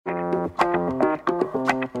Welcome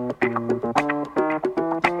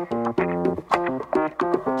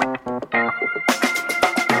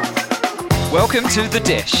to The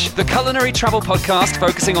Dish, the culinary travel podcast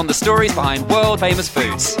focusing on the stories behind world-famous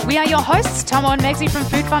foods. We are your hosts, Tomo and Megzi from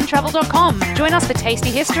foodfuntravel.com. Join us for tasty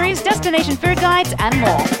histories, destination food guides, and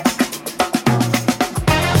more.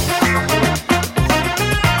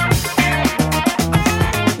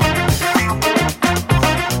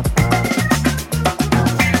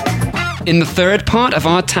 In the third part of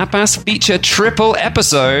our Tapas feature triple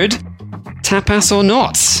episode, Tapas or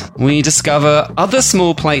Not, we discover other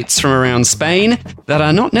small plates from around Spain that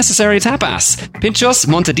are not necessarily tapas. Pintxos,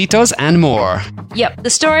 Montaditos, and more. Yep, the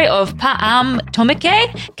story of Pa Am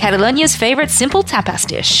Tomique, Catalonia's favorite simple tapas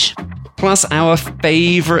dish. Plus our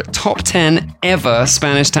favorite top 10 ever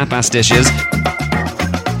Spanish tapas dishes.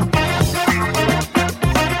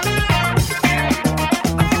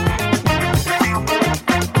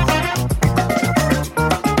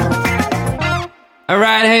 All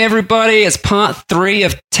right, hey everybody, it's part 3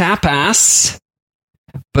 of Tapas.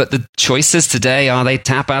 But the choices today, are they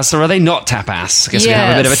tapas or are they not tapas? I guess we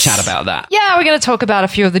have a bit of a chat about that. Yeah, we're going to talk about a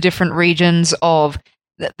few of the different regions of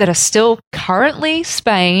that are still currently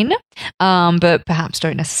Spain, but perhaps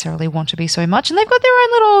don't necessarily want to be so much. And they've got their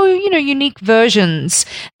own little, unique versions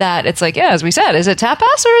that it's like, yeah, as we said, is it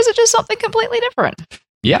tapas or is it just something completely different?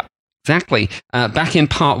 Yeah. Exactly. Back in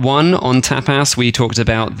part 1 on tapas, we talked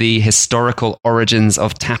about the historical origins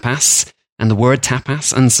of tapas and the word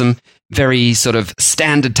tapas and some very sort of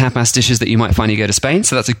standard tapas dishes that you might find you go to Spain.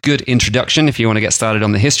 So that's a good introduction if you want to get started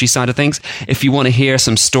on the history side of things. If you want to hear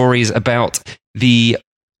some stories about the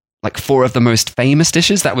 4 of the most famous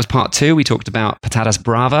dishes, that was part 2. We talked about patatas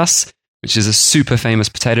bravas, which is a super famous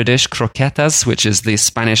potato dish, croquetas, which is the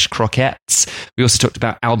Spanish croquettes. We also talked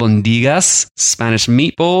about albondigas, Spanish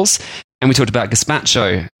meatballs, and we talked about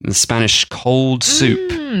gazpacho, the Spanish cold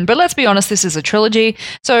soup. But let's be honest, this is a trilogy,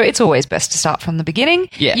 so it's always best to start from the beginning.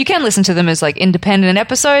 Yeah. You can listen to them as independent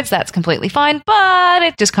episodes, that's completely fine, but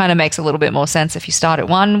it just kind of makes a little bit more sense if you start at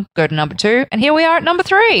 1, go to number 2, and here we are at number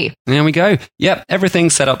 3. There we go. Yep,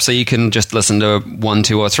 everything's set up so you can just listen to 1,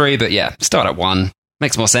 2, or 3, but yeah, start at 1.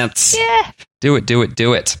 Makes more sense. Yeah. Do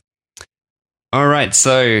it. All right,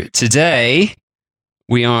 so today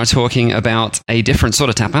we are talking about a different sort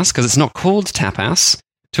of tapas because it's not called tapas.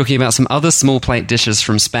 Talking about some other small plate dishes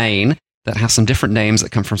from Spain that have some different names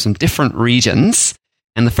that come from some different regions.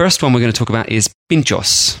 And the first one we're going to talk about is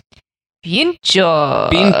Pintxos. Pintxos,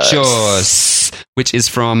 which is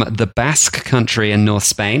from the Basque country in North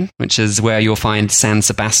Spain, which is where you'll find San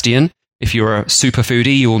Sebastian. If you're a super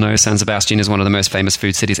foodie, you will know San Sebastian is one of the most famous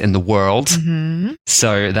food cities in the world. Mm-hmm.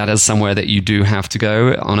 So that is somewhere that you do have to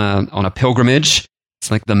go on a pilgrimage.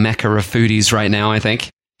 It's like the mecca of foodies right now, I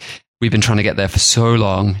think. We've been trying to get there for so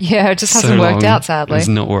long. Yeah, it just hasn't worked out, sadly. It's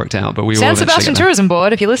not worked out, but we will San Sebastian Tourism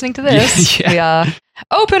Board, if you're listening to this, We are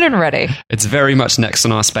open and ready. It's very much next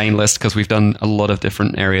on our Spain list because we've done a lot of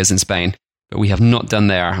different areas in Spain, but we have not done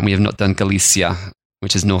there, and we have not done Galicia,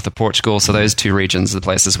 which is north of Portugal. So those 2 regions are the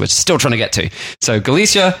places we're still trying to get to. So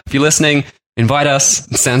Galicia, if you're listening, invite us.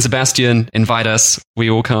 San Sebastian, invite us. We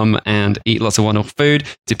all come and eat lots of wonderful food,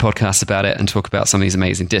 do podcasts about it, and talk about some of these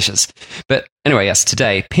amazing dishes. But anyway, yes,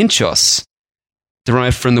 today, Pintxos,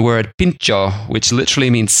 derived from the word pincho, which literally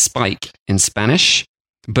means spike in Spanish,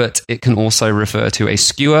 but it can also refer to a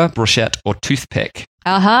skewer, brochette, or toothpick.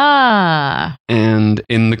 Aha! And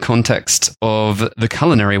in the context of the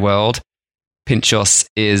culinary world, Pintxos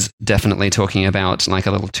is definitely talking about like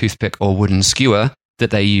a little toothpick or wooden skewer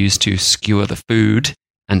that they use to skewer the food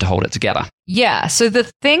and to hold it together. Yeah, so the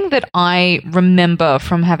thing that I remember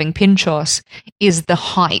from having Pintxos is the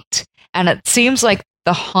height. And it seems like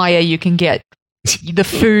the higher you can get the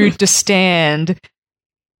food to stand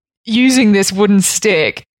using this wooden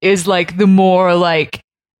stick is the more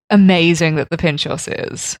amazing that the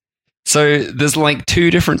Pintxos is. So there's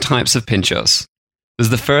 2 different types of Pintxos. There's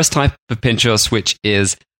the first type of Pintxos, which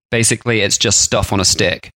is basically it's just stuff on a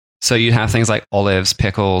stick. So you have things like olives,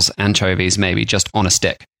 pickles, anchovies, maybe just on a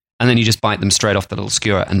stick. And then you just bite them straight off the little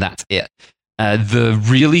skewer and that's it. The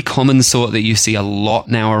really common sort that you see a lot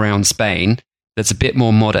now around Spain that's a bit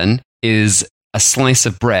more modern is a slice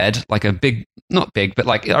of bread, like a big, not big, but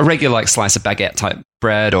a regular slice of baguette type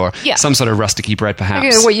bread or some sort of rusticy bread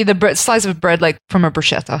perhaps. Okay, the slice of bread from a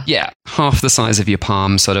bruschetta. Yeah, half the size of your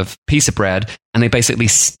palm sort of piece of bread, and they basically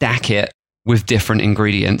stack it with different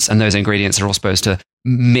ingredients, and those ingredients are all supposed to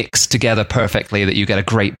mix together perfectly that you get a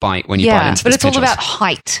great bite when you bite into this. But it's all about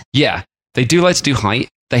height. Yeah, they do like to do height.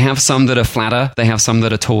 They have some that are flatter. They have some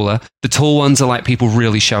that are taller. The tall ones are people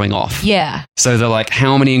really showing off. Yeah. So they're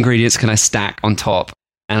how many ingredients can I stack on top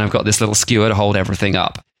and I've got this little skewer to hold everything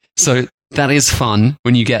up. So that is fun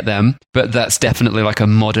when you get them, but that's definitely like a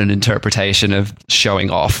modern interpretation of showing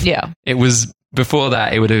off. Yeah. It was, before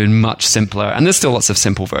that, it would have been much simpler, and there's still lots of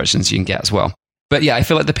simple versions you can get as well. But yeah, I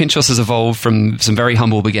feel like the Pintxos has evolved from some very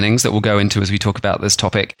humble beginnings that we'll go into as we talk about this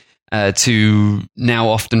topic, to now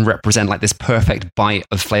often represent like this perfect bite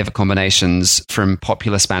of flavor combinations from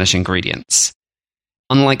popular Spanish ingredients.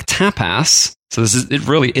 Unlike tapas, so it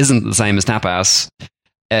really isn't the same as tapas,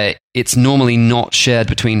 it's normally not shared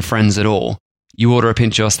between friends at all. You order a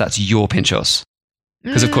Pintxos, that's your Pintxos.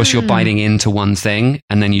 Because of course you're biting into one thing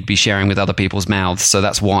and then you'd be sharing with other people's mouths, so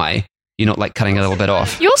that's why you're not like cutting a little bit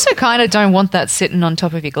off. You also kind of don't want that sitting on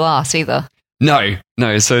top of your glass either. No.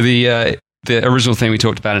 So the original thing we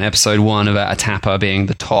talked about in episode 1 about a tapa being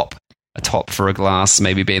a top for a glass,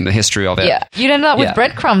 maybe being the history of it. Yeah, you'd end up with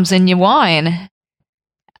breadcrumbs in your wine.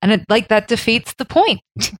 And that defeats the point.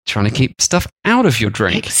 Trying to keep stuff out of your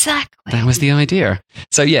drink. Exactly. That was the idea.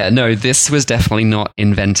 So yeah, no, this was definitely not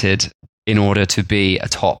invented in order to be a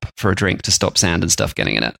top for a drink to stop sand and stuff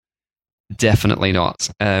getting in it. Definitely not.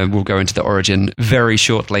 We'll go into the origin very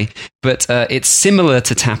shortly. But it's similar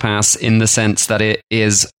to tapas in the sense that it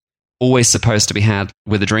is always supposed to be had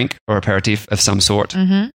with a drink or aperitif of some sort.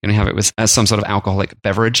 Mm-hmm. You're going to have it with some sort of alcoholic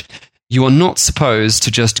beverage. You are not supposed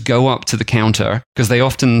to just go up to the counter, because they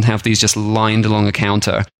often have these just lined along a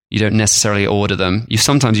counter. You don't necessarily order them.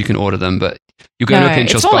 Sometimes you can order them, but you go to a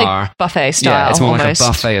Pintxos it's more bar. Like buffet style. Yeah, it's more almost like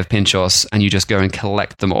a buffet of Pintxos, and you just go and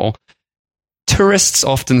collect them all. Tourists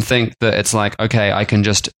often think that it's like, okay, I can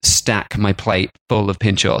just stack my plate full of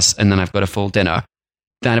Pintxos, and then I've got a full dinner.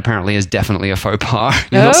 That apparently is definitely a faux pas.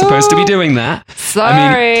 You're not supposed to be doing that. Sorry.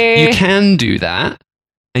 I mean, you can do that.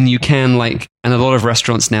 And you can and a lot of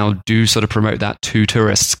restaurants now do sort of promote that to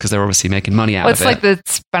tourists because they're obviously making money out of it. It's like the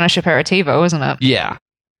Spanish aperitivo, isn't it? Yeah.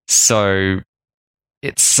 So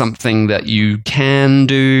it's something that you can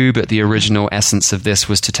do, but the original essence of this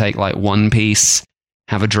was to take like one piece,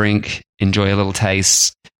 have a drink, enjoy a little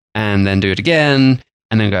taste, and then do it again,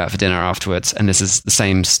 and then go out for dinner afterwards. And this is the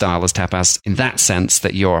same style as tapas in that sense,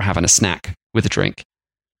 that you're having a snack with a drink.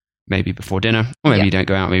 Maybe before dinner, or maybe you don't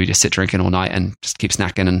go out, maybe just sit drinking all night and just keep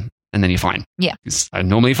snacking, and then you're fine. Yeah. I'm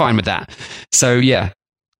normally fine with that. So yeah,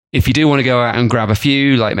 if you do want to go out and grab a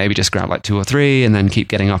few, like maybe just grab like 2 or 3 and then keep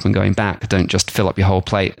getting up and going back. Don't just fill up your whole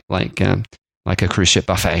plate like a cruise ship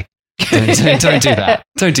buffet. Don't do that.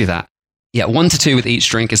 Don't do that. Yeah, 1 to 2 with each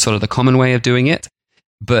drink is sort of the common way of doing it.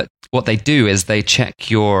 But what they do is they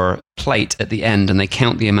check your plate at the end and they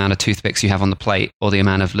count the amount of toothpicks you have on the plate or the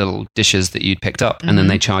amount of little dishes that you'd picked up. And then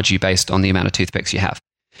they charge you based on the amount of toothpicks you have.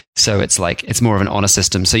 So it's more of an honor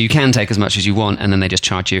system. So you can take as much as you want and then they just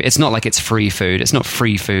charge you. It's not like it's free food. It's not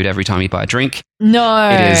free food every time you buy a drink.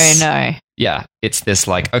 No, it is, no. Yeah, it's this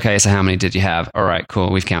like, okay, so how many did you have? All right,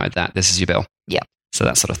 cool. We've counted that. This is your bill. Yeah. So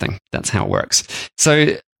that sort of thing. That's how it works.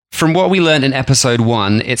 So from what we learned in episode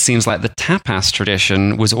 1, it seems like the tapas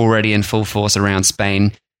tradition was already in full force around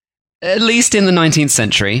Spain, at least in the 19th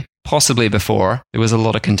century, possibly before. There was a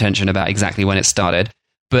lot of contention about exactly when it started.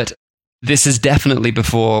 But this is definitely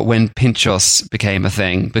before when Pintxos became a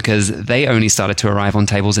thing, because they only started to arrive on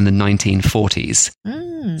tables in the 1940s.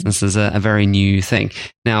 So this is a very new thing.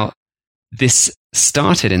 Now, this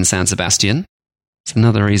started in San Sebastian. It's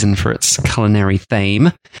another reason for its culinary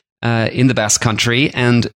fame. In the Basque Country,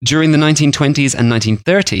 and during the 1920s and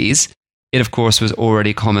 1930s, it of course was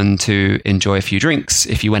already common to enjoy a few drinks.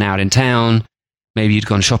 If you went out in town, maybe you'd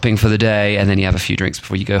gone shopping for the day, and then you have a few drinks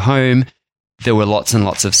before you go home. There were lots and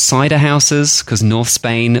lots of cider houses, because North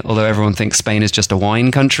Spain, although everyone thinks Spain is just a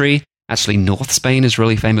wine country, actually North Spain is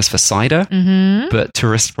really famous for cider, but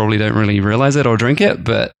tourists probably don't really realize it or drink it,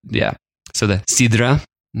 but yeah. So the sidra,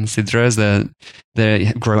 and sidras,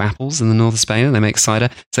 they grow apples in the north of Spain and they make cider.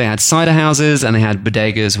 So they had cider houses and they had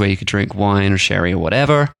bodegas where you could drink wine or sherry or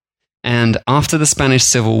whatever. And after the Spanish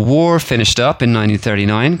Civil War finished up in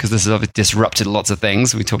 1939, because this has obviously disrupted lots of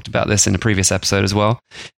things, we talked about this in a previous episode as well,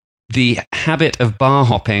 the habit of bar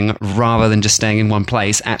hopping rather than just staying in one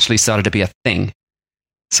place actually started to be a thing.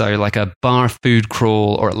 So like a bar food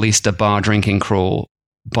crawl, or at least a bar drinking crawl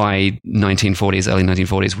by 1940s, early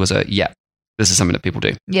 1940s was this is something that people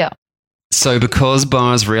do. Yeah. So because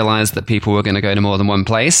bars realized that people were going to go to more than one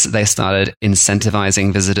place, they started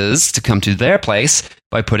incentivizing visitors to come to their place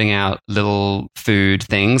by putting out little food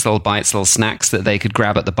things, little bites, little snacks that they could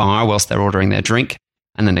grab at the bar whilst they're ordering their drink,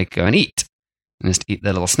 and then they could go and eat, and just eat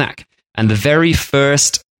their little snack. And the very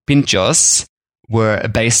first Pintxos were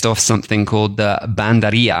based off something called the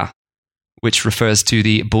bandería, which refers to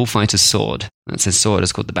the bullfighter's sword. And it says sword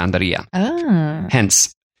is called the bandería. Oh.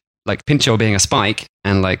 Hence, like Pintxo being a spike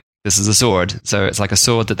and like this is a sword. So it's like a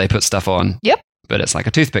sword that they put stuff on. Yep. But it's like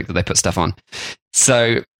a toothpick that they put stuff on.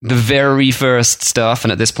 So the very first stuff,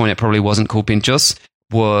 and at this point it probably wasn't called Pintxos,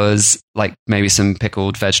 was like maybe some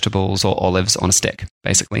pickled vegetables or olives on a stick,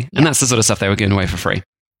 basically. And that's the sort of stuff they were giving away for free.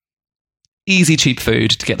 Easy, cheap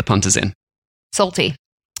food to get the punters in. Salty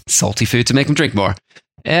food to make them drink more.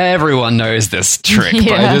 Everyone knows this trick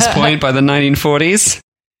by this point, by the 1940s.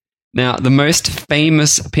 Now, the most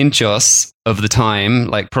famous Pintxos of the time,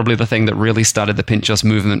 like probably the thing that really started the Pintxos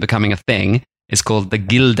movement becoming a thing, is called the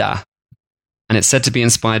Gilda. And it's said to be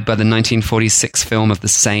inspired by the 1946 film of the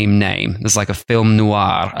same name. There's like a film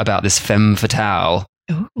noir about this femme fatale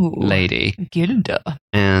lady. Gilda.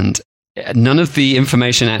 And none of the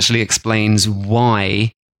information actually explains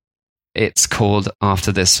why it's called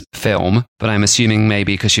after this film, but I'm assuming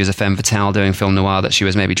maybe because she was a femme fatale doing film noir that she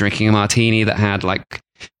was maybe drinking a martini that had like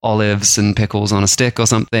olives and pickles on a stick or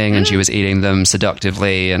something, and she was eating them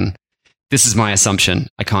seductively. And this is my assumption.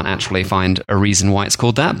 I can't actually find a reason why it's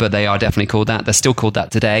called that, but they are definitely called that. They're still called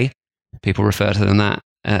that today. People refer to them that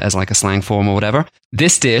as like a slang form or whatever.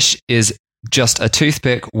 This dish is just a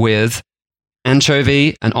toothpick with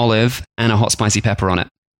anchovy, an olive, and a hot spicy pepper on it.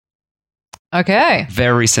 Okay.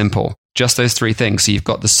 Very simple. Just those three things. So you've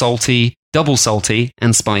got the salty, double salty,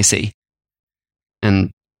 and spicy.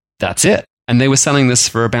 And that's it. And they were selling this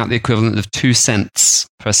for about the equivalent of 2 cents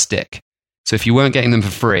per stick. So if you weren't getting them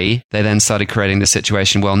for free, they then started creating this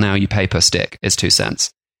situation, well, now you pay per stick. It's 2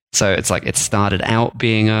 cents. So it's like it started out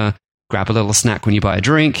being a grab a little snack when you buy a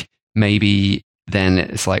drink. Maybe then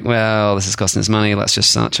it's like, well, this is costing us money. Let's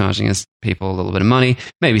just start charging us people a little bit of money.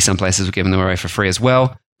 Maybe some places were giving them away for free as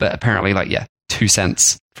well. But apparently, 2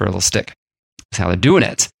 cents for a little stick. That's how they're doing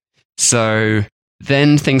it. So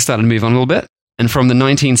then things started to move on a little bit. And from the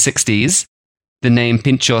 1960s, the name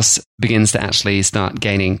Pintxos begins to actually start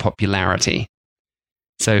gaining popularity.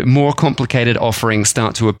 So more complicated offerings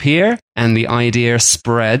start to appear, and the idea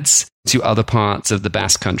spreads to other parts of the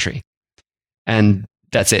Basque Country. And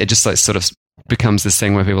that's it. It just sort of becomes this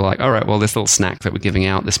thing where people are like, all right, well, this little snack that we're giving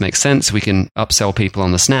out, this makes sense. We can upsell people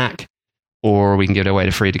on the snack, or we can give it away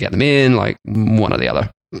to free to get them in, like one or the other.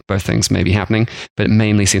 Both things may be happening, but it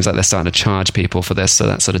mainly seems like they're starting to charge people for this, so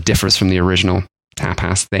that sort of differs from the original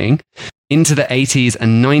tapas thing. Into the 80s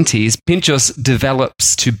and 90s, Pintxos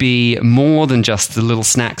develops to be more than just the little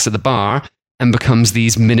snacks at the bar and becomes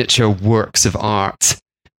these miniature works of art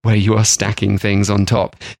where you are stacking things on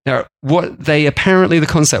top. Now, the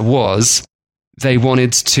concept was, they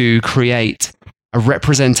wanted to create a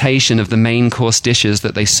representation of the main course dishes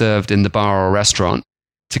that they served in the bar or restaurant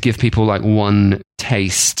to give people like one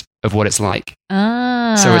taste of what it's like.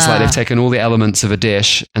 So it's like they've taken all the elements of a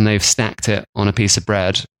dish and they've stacked it on a piece of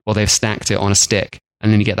bread, or they've stacked it on a stick,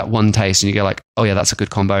 and then you get that one taste and you go like, oh yeah, that's a good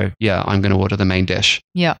combo. Yeah, I'm going to order the main dish.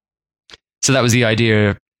 Yeah. So that was the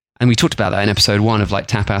idea. And we talked about that in episode 1 of like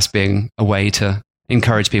tapas being a way to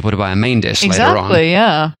encourage people to buy a main dish later on. Exactly,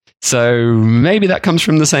 yeah. So maybe that comes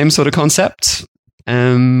from the same sort of concept.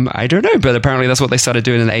 I don't know, but apparently that's what they started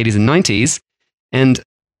doing in the 80s and 90s. And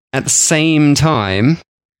at the same time,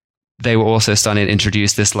 they were also starting to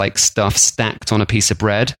introduce this like stuff stacked on a piece of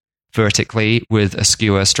bread vertically with a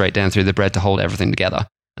skewer straight down through the bread to hold everything together.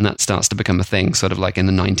 And that starts to become a thing sort of like in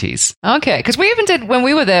the 90s. Okay, because we even did, when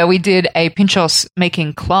we were there, we did a Pintxos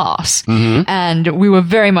making class. Mm-hmm. And we were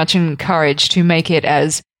very much encouraged to make it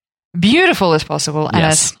as beautiful as possible and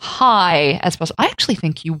as high as possible. I actually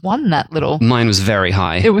think you won that little... Mine was very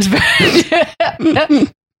high. It was very...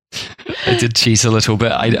 I did cheat a little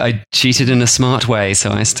bit. I cheated in a smart way,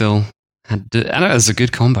 so I still had to... I know it was a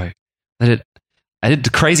good combo. I did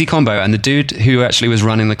the crazy combo, and the dude who actually was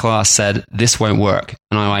running the class said, this won't work.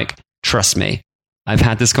 And I'm like, trust me. I've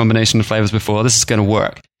had this combination of flavors before. This is going to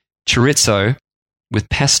work. Chorizo with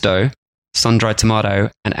pesto, sun-dried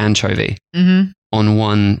tomato, and anchovy on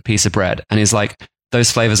one piece of bread. And he's like,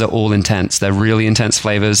 those flavors are all intense. They're really intense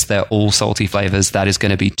flavors. They're all salty flavors. That is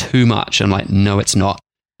going to be too much. I'm like, no, it's not.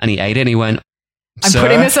 And he ate it and he went, I'm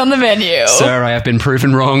putting this on the menu. Sir, I have been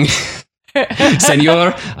proven wrong.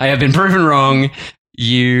 Senor, I have been proven wrong.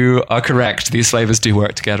 You are correct. These flavors do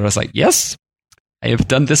work together. I was like, yes, I have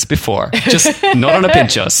done this before. Just not on a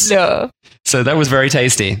Pintxos. No. So that was very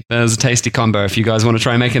tasty. That was a tasty combo. If you guys want to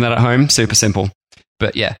try making that at home, super simple.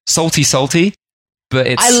 But yeah, salty, but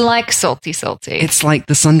it's... I like salty. It's like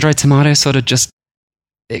the sun-dried tomato sort of just...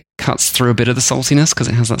 It cuts through a bit of the saltiness because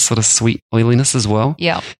it has that sort of sweet oiliness as well.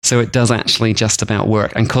 Yeah. So it does actually just about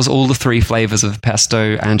work. And because all the 3 flavors of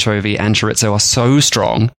pesto, anchovy, and chorizo are so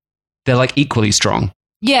strong, they're like equally strong.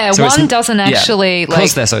 Yeah, so one doesn't actually...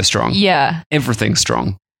 Because they're so strong. Yeah. Everything's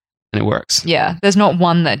strong. And it works. Yeah. There's not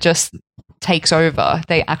one that just takes over.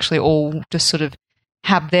 They actually all just sort of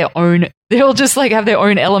have their own, they all just like have their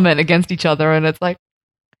own element against each other. And it's like,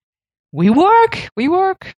 we work.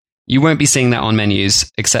 You won't be seeing that on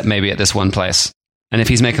menus, except maybe at this one place. And if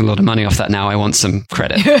he's making a lot of money off that now, I want some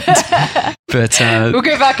credit. But we'll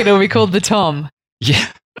go back and it'll be called the Tom.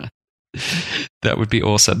 Yeah. That would be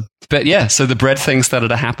awesome. But yeah, so the bread thing started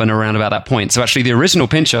to happen around about that point. So actually the original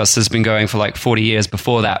Pintxos has been going for like 40 years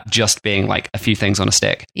before that, just being like a few things on a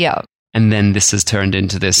stick. Yeah. And then this has turned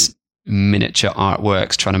into this miniature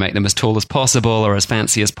artworks, trying to make them as tall as possible or as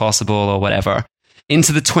fancy as possible or whatever.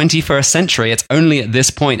 Into the 21st century, it's only at this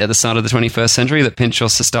point, at the start of the 21st century, that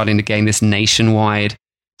Pintxos is starting to gain this nationwide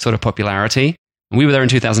sort of popularity. And we were there in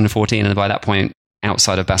 2014, and by that point,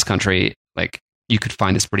 outside of Basque Country, like, you could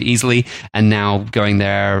find this pretty easily. And now going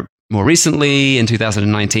there more recently, in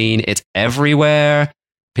 2019, it's everywhere.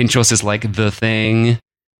 Pintxos is like the thing.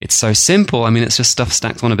 It's so simple. I mean, it's just stuff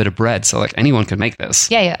stacked on a bit of bread. So like anyone could make this.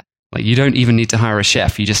 Yeah. Like you don't even need to hire a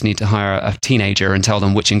chef. You just need to hire a teenager and tell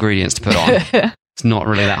them which ingredients to put on. It's not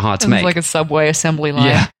really that hard to make. It's like a Subway assembly line.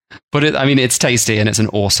 Yeah. But it's tasty and it's an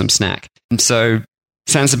awesome snack. And so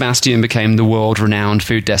San Sebastian became the world-renowned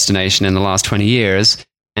food destination in the last 20 years.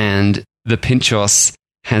 And the Pintxos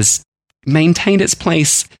has maintained its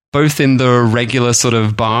place both in the regular sort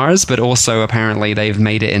of bars, but also apparently they've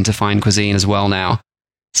made it into fine cuisine as well now.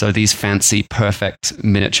 So these fancy, perfect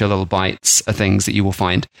miniature little bites are things that you will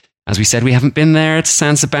find. As we said, we haven't been there to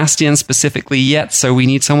San Sebastian specifically yet, so we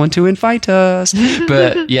need someone to invite us.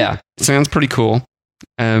 But yeah, sounds pretty cool.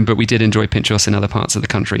 But we did enjoy Pintxos in other parts of the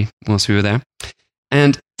country whilst we were there.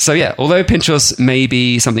 And so yeah, although Pintxos may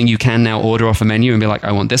be something you can now order off a menu and be like,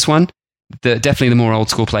 I want this one, definitely the more old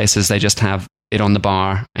school places, they just have it on the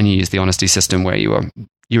bar and you use the honesty system where you're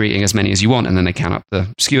eating as many as you want, and then they count up the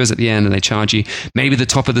skewers at the end and they charge you. Maybe the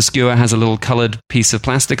top of the skewer has a little colored piece of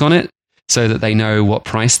plastic on it so that they know what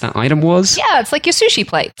price that item was. Yeah, it's like your sushi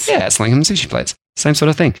plates. Yeah, it's like sushi plates. Same sort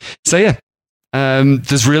of thing. So yeah,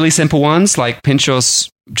 there's really simple ones like Pintxos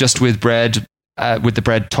just with bread, with the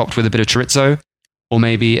bread topped with a bit of chorizo, or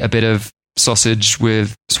maybe a bit of sausage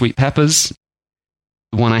with sweet peppers.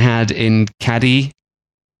 The one I had in Cadiz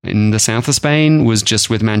in the south of Spain was just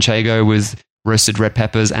with manchego with roasted red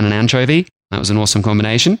peppers and an anchovy. That was an awesome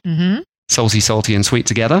combination. Mm-hmm. Salty, and sweet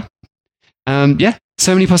together. Yeah,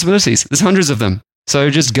 so many possibilities. There's hundreds of them. So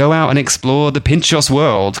just go out and explore the Pintxos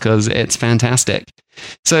world because it's fantastic.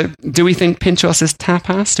 So do we think Pintxos is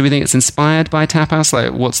tapas? Do we think it's inspired by tapas?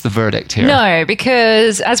 Like, what's the verdict here? No,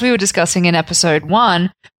 because as we were discussing in episode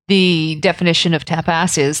 1, the definition of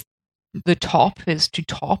tapas is the top is to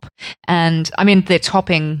top. And I mean, they're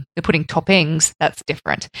putting toppings. That's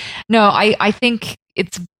different. No, I think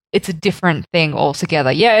it's a different thing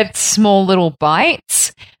altogether. Yeah, it's small little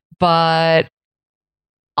bites, but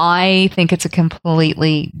I think it's a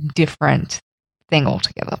completely different thing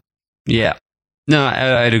altogether. Yeah. No,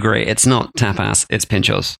 I'd agree. It's not tapas. It's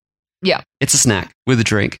Pintxos. Yeah. It's a snack with a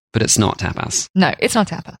drink, but it's not tapas. No, it's not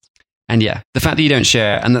tapas. And yeah, the fact that you don't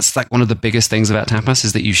share, and that's like one of the biggest things about tapas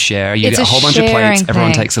is that you share. You it's get a whole bunch of plates,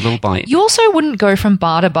 everyone takes a little bite. You also wouldn't go from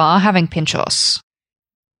bar to bar having Pintxos.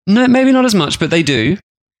 No, maybe not as much, but they do.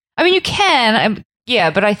 I mean, you can, yeah,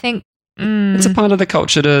 but I think... It's a part of the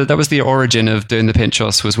culture. That was the origin of doing the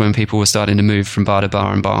Pintxos, was when people were starting to move from bar to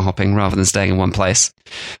bar and bar hopping rather than staying in one place.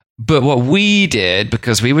 But what we did,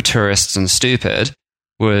 because we were tourists and stupid,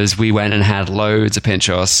 was we went and had loads of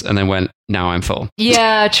Pintxos and then went, now I'm full.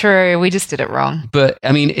 Yeah, true. We just did it wrong. But,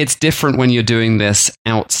 I mean, it's different when you're doing this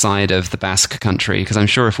outside of the Basque Country, because I'm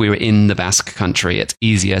sure if we were in the Basque Country, it's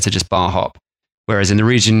easier to just bar hop. Whereas in the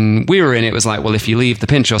region we were in, it was like, well, if you leave the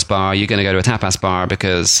Pintxos bar, you're going to go to a tapas bar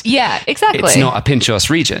because yeah, exactly. It's not a Pintxos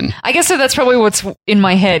region. I guess so that's probably what's in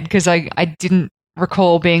my head, because I didn't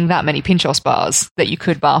recall being that many Pintxos bars that you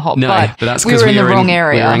could bar hop. No, but that's because we were in the wrong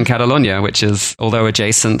area. We were in Catalonia, which is, although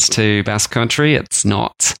adjacent to Basque Country, it's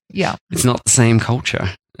not. Yeah. It's not the same culture.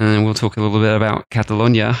 And we'll talk a little bit about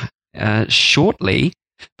Catalonia shortly.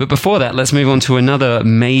 But before that, let's move on to another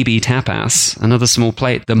maybe tapas, another small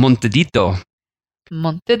plate, the Montaditos.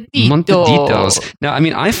 Montaditos. Now, I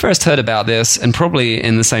mean, I first heard about this, and probably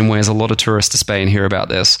in the same way as a lot of tourists to Spain hear about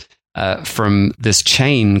this, from this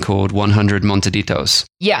chain called 100 Montaditos.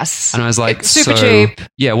 Yes. And I was like, it's super cheap.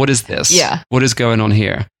 Yeah, what is this? Yeah. What is going on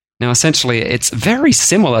here? Now, essentially, it's very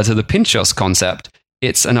similar to the Pintxos concept.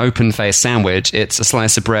 It's an open-faced sandwich. It's a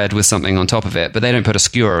slice of bread with something on top of it, but they don't put a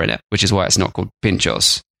skewer in it, which is why it's not called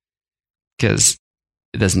Pintxos. Because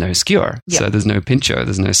there's no skewer, so there's no pincho,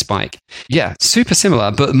 there's no spike. Yeah, super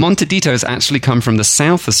similar, but Montaditos actually come from the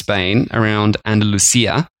south of Spain, around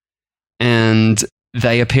Andalusia, and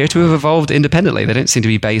they appear to have evolved independently. They don't seem to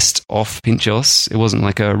be based off Pintxos. It wasn't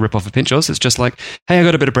like a rip-off of Pintxos. It's just like, hey, I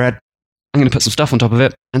got a bit of bread. I'm going to put some stuff on top of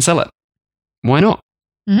it and sell it. Why not?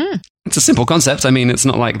 Mm-hmm. It's a simple concept. I mean, it's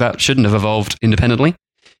not like that shouldn't have evolved independently.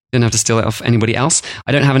 Didn't have to steal it off anybody else.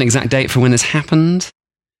 I don't have an exact date for when this happened.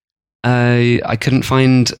 I couldn't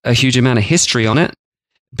find a huge amount of history on it.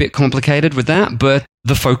 Bit complicated with that, but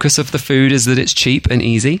the focus of the food is that it's cheap and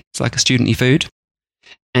easy. It's like a student-y food.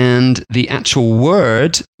 And the actual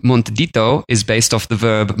word, montadito, is based off the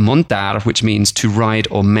verb montar, which means to ride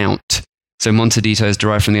or mount. So montadito is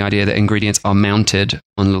derived from the idea that ingredients are mounted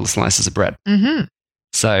on little slices of bread. Mm-hmm.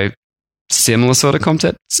 So similar sort of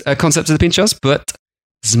concept to the Pintxos, but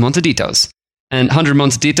this is Montaditos. And 100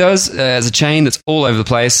 Montaditos is a chain that's all over the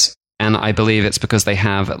place. And I believe it's because they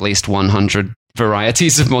have at least 100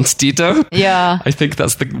 varieties of Montadito. Yeah. I think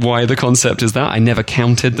that's why the concept is that. I never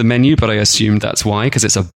counted the menu, but I assumed that's why, because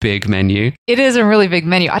it's a big menu. It is a really big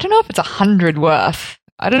menu. I don't know if it's 100 worth.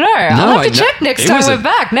 I don't know. I'll have to check next time we're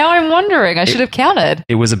back. Now I'm wondering. I should have counted.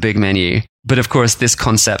 It was a big menu. But of course, this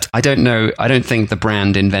concept, I don't know. I don't think the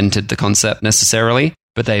brand invented the concept necessarily,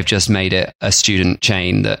 but they've just made it a student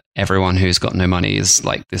chain that everyone who's got no money is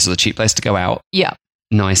like, this is a cheap place to go out. Yeah.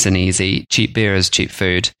 Nice and easy. Cheap beers, cheap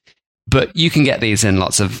food. But you can get these in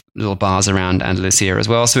lots of little bars around Andalusia as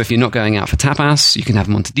well. So if you're not going out for tapas, you can have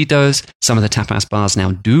Montaditos. Some of the tapas bars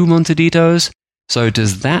now do Montaditos. So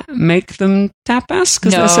does that make them tapas?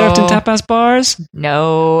 Because they're served in tapas bars?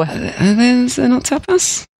 No. They're not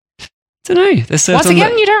tapas? I don't know. They're served Once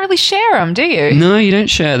again, you don't really share them, do you? No, you don't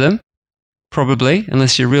share them. Probably,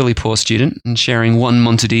 unless you're a really poor student and sharing one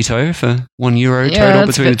Montadito for €1 total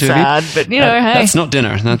between the two of you. Sad, but you know, hey. That's not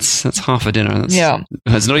dinner. That's half a dinner. Yeah.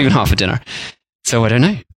 It's not even half a dinner. So I don't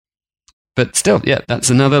know. But still, yeah, that's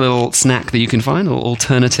another little snack that you can find, or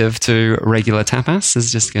alternative to regular tapas,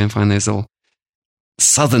 is just go and find those little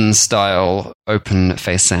southern-style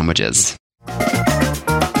open-faced sandwiches.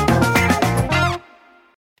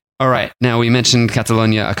 All right, now we mentioned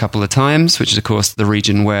Catalonia a couple of times, which is, of course, the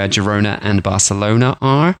region where Girona and Barcelona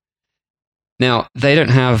are. Now, they don't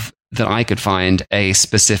have, that I could find, a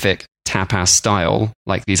specific tapas style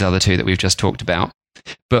like these other two that we've just talked about.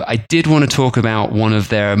 But I did want to talk about one of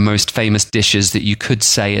their most famous dishes that you could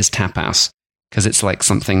say is tapas, because it's like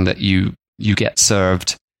something that you get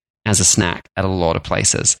served as a snack at a lot of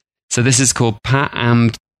places. So this is called pa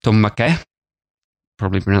amb tomate.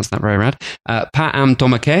 Probably pronounced that very right. Pa amb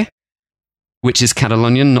tomate, which is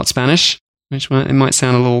Catalonian, not Spanish, which it might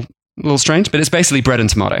sound a little strange, but it's basically bread and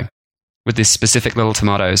tomato with these specific little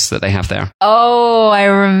tomatoes that they have there. Oh, I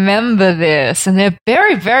remember this, and they're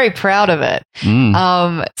very, very proud of it.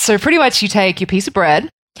 So pretty much you take your piece of bread,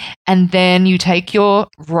 and then you take your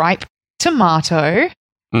ripe tomato,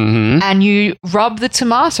 and you rub the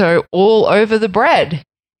tomato all over the bread.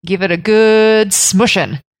 Give it a good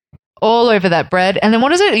smushing all over that bread. And then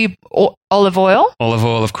what is it? Olive oil? Olive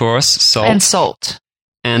oil, of course. Salt. And salt.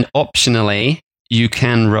 And optionally, you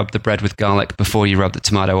can rub the bread with garlic before you rub the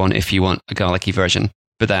tomato on if you want a garlicky version.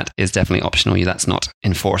 But that is definitely optional. That's not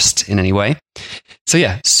enforced in any way. So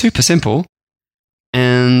yeah, super simple.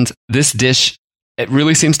 And this dish, it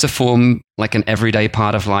really seems to form like an everyday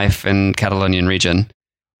part of life in Catalonian region,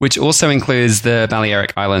 which also includes the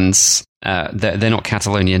Balearic Islands. They're not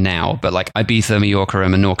Catalonia now, but like Ibiza, Mallorca,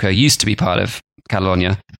 and Menorca used to be part of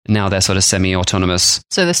Catalonia. Now they're sort of semi-autonomous.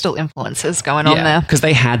 So there's still influences going on there. Because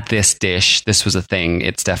they had this dish. This was a thing.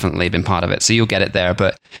 It's definitely been part of it. So you'll get it there.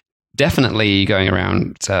 But definitely going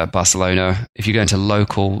around Barcelona, if you go into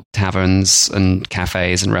local taverns and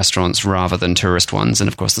cafes and restaurants rather than tourist ones, and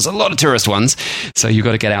of course there's a lot of tourist ones, so you've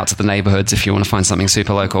got to get out to the neighborhoods if you want to find something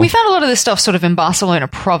super local. We found a lot of this stuff sort of in Barcelona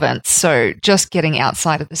province, so just getting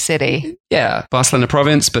outside of the city. Yeah, Barcelona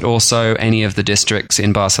province, but also any of the districts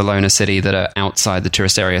in Barcelona city that are outside the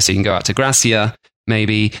tourist area. So you can go out to Gracia,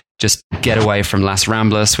 maybe just get away from Las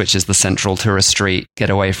Ramblas, which is the central tourist street, get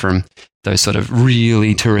away from those sort of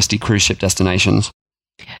really touristy cruise ship destinations.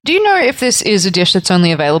 Do you know if this is a dish that's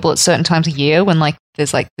only available at certain times of year when like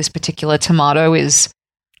there's like this particular tomato is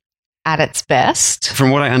at its best?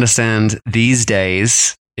 From what I understand, these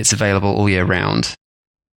days it's available all year round.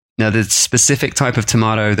 Now, the specific type of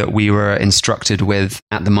tomato that we were instructed with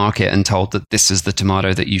at the market and told that this is the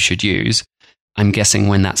tomato that you should use, I'm guessing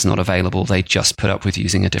when that's not available, they just put up with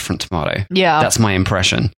using a different tomato. Yeah. That's my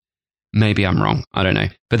impression. Maybe I'm wrong. I don't know.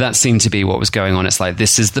 But that seemed to be what was going on. It's like,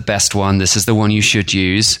 this is the best one. This is the one you should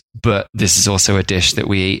use. But this is also a dish that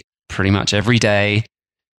we eat pretty much every day.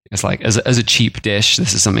 It's like, as a cheap dish,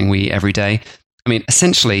 this is something we eat every day. I mean,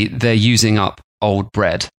 essentially, they're using up old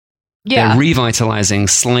bread. Yeah. They're revitalizing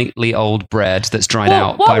slightly old bread that's dried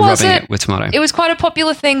out by rubbing it with tomato. It was quite a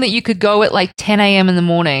popular thing that you could go at like 10 a.m. in the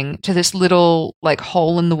morning to this little like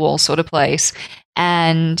hole in the wall sort of place,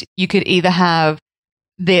 and you could either have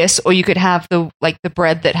this or you could have the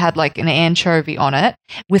bread that had like an anchovy on it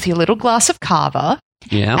with your little glass of cava.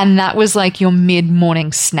 Yeah. And that was like your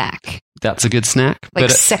mid-morning snack. That's a good snack.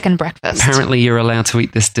 Like second breakfast. Apparently you're allowed to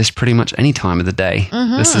eat this dish pretty much any time of the day.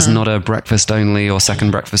 Mm-hmm. This is not a breakfast only or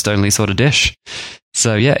second breakfast only sort of dish.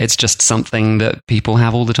 So yeah, it's just something that people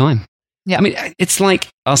have all the time. Yeah. I mean, it's like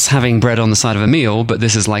us having bread on the side of a meal, but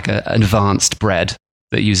this is like an advanced bread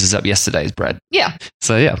that uses up yesterday's bread. Yeah.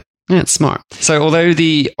 So yeah, it's smart. So although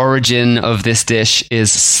the origin of this dish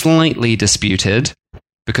is slightly disputed,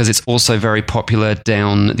 because it's also very popular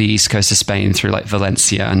down the east coast of Spain through like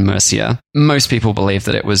Valencia and Murcia, most people believe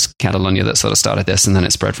that it was Catalonia that sort of started this and then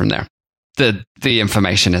it spread from there. The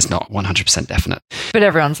information is not 100% definite. But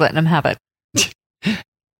everyone's letting them have it.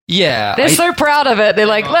 Yeah. They're so proud of it. They're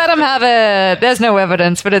like, let them have it. There's no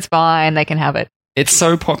evidence, but it's fine. They can have it. It's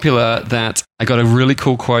so popular that I got a really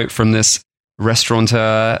cool quote from this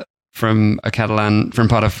restaurateur from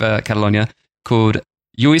part of Catalonia called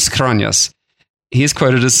Lluís Crañas. He is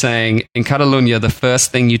quoted as saying, in Catalonia, the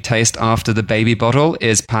first thing you taste after the baby bottle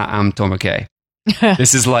is pa amb tomate.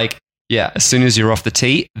 This is like, yeah, as soon as you're off the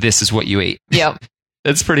tee, this is what you eat. Yep.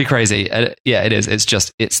 It's pretty crazy. Yeah, it is. It's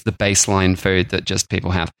the baseline food that just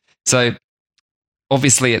people have. So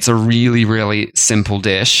obviously it's a really, really simple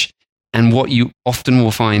dish. And what you often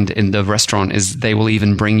will find in the restaurant is they will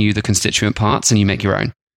even bring you the constituent parts and you make your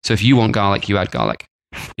own. So if you want garlic, you add garlic.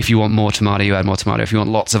 If you want more tomato, you add more tomato. If you want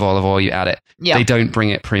lots of olive oil, you add it. Yep. They don't bring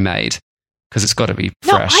it pre-made because it's got to be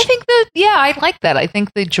fresh. No, I think I like that. I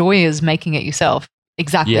think the joy is making it yourself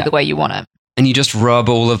exactly the way you want it. And you just rub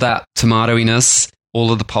all of that tomatoiness,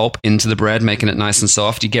 all of the pulp into the bread, making it nice and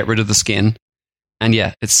soft. You get rid of the skin. And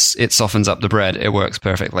yeah, it softens up the bread. It works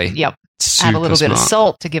perfectly. Yep. Super add a little bit of smart.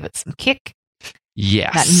 salt to give it some kick.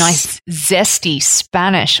 Yes. That nice, zesty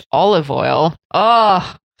Spanish olive oil.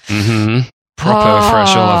 Oh. Mm-hmm. Proper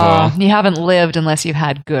fresh olive oil. You haven't lived unless you've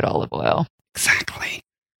had good olive oil. Exactly.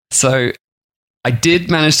 So I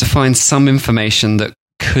did manage to find some information that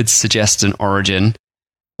could suggest an origin,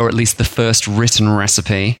 or at least the first written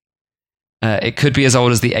recipe. It could be as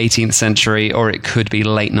old as the 18th century, or it could be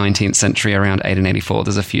late 19th century, around 1884.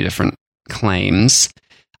 There's a few different claims.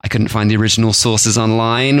 I couldn't find the original sources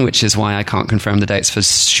online, which is why I can't confirm the dates for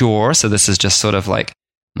sure. So this is just sort of like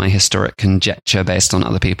my historic conjecture based on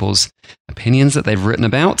other people's opinions that they've written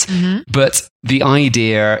about. Mm-hmm. But the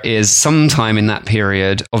idea is sometime in that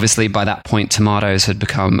period, obviously by that point, tomatoes had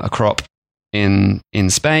become a crop in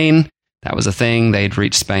Spain. That was a thing. They'd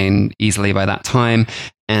reached Spain easily by that time.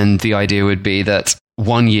 And the idea would be that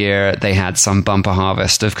one year they had some bumper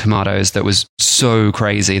harvest of tomatoes that was so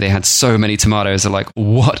crazy. They had so many tomatoes. They're like,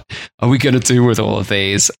 what are we going to do with all of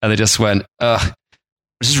these? And they just went,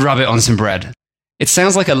 just rub it on some bread. It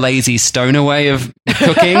sounds like a lazy stoner way of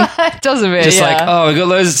cooking. It does a bit, just yeah. like, oh, we've got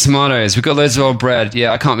loads of tomatoes. We've got loads of old bread.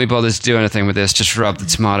 Yeah, I can't be bothered to do anything with this. Just rub the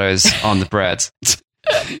tomatoes on the bread.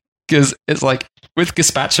 Because it's like with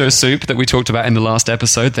gazpacho soup that we talked about in the last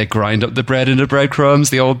episode, they grind up the bread into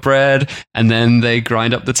breadcrumbs, the old bread, and then they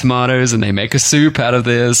grind up the tomatoes and they make a soup out of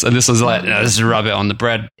this. And this was like, no, just rub it on the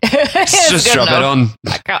bread. Just rub it on.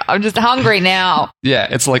 I'm just hungry now. Yeah,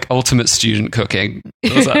 it's like ultimate student cooking.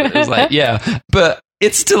 It was like, yeah, but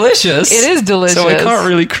it's delicious. It is delicious. So I can't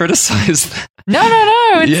really criticize that.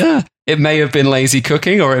 No. Yeah, it may have been lazy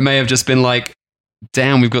cooking, or it may have just been like,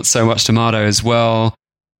 damn, we've got so much tomatoes. Well,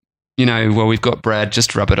 we've got bread,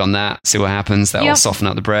 just rub it on that, see what happens. That will soften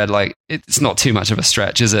up the bread. Like, it's not too much of a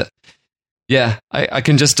stretch, is it? Yeah, I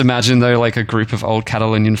can just imagine, though, like a group of old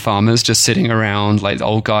Catalonian farmers just sitting around, like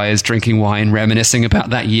old guys drinking wine, reminiscing about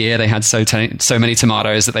that year they had so many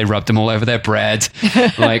tomatoes that they rubbed them all over their bread.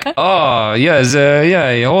 Like, oh, yes,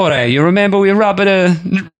 ore, you remember we rub it,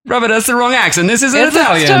 that's the wrong accent. This is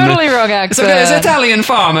Italian. It's totally wrong accent. It's okay, it's Italian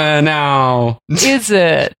farmer now. Is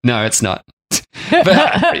it? No, it's not.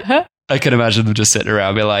 But I can imagine them just sitting around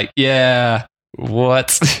and be like, yeah,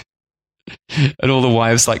 what? And all the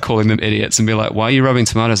wives like calling them idiots and be like, why are you rubbing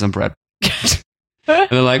tomatoes on bread? And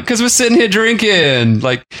they're like, because we're sitting here drinking.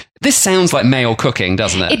 Like, this sounds like male cooking,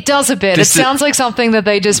 doesn't it? It does a bit. It sounds like something that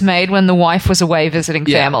they just made when the wife was away visiting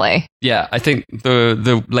family. Yeah, I think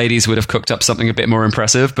the ladies would have cooked up something a bit more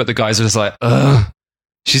impressive, but the guys are just like, ugh,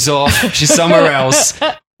 she's off. She's somewhere else.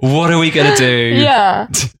 What are we going to do? Yeah.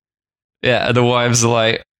 Yeah, and the wives are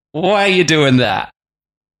like, why are you doing that?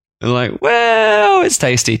 And they're like, well, it's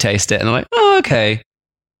tasty, taste it. And they're like, oh, okay.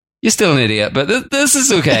 You're still an idiot, but this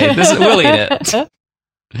is okay. We'll eat it.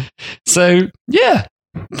 So, yeah,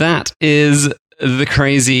 that is the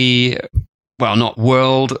crazy, well, not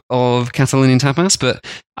world of Catalonian tapas, but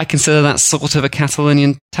I consider that sort of a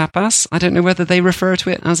Catalonian tapas. I don't know whether they refer to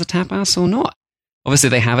it as a tapas or not. Obviously,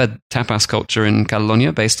 they have a tapas culture in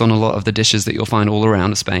Catalonia based on a lot of the dishes that you'll find all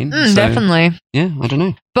around Spain. So, definitely. Yeah, I don't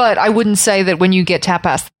know. But I wouldn't say that when you get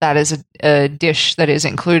tapas, that is a dish that is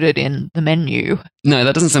included in the menu. No,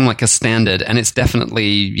 that doesn't sound like a standard, and it's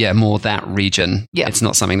definitely, more that region. Yeah. It's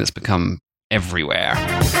not something that's become everywhere.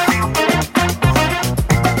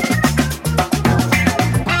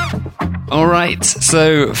 All right,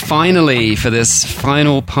 so finally, for this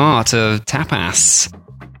final part of Tapas,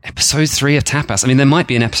 episode 3 of Tapas. I mean, there might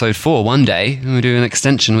be an episode 4 one day, and we'll do an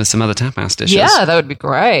extension with some other tapas dishes. Yeah, that would be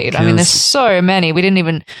great. I mean, there's so many. We didn't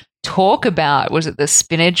even talk about, was it the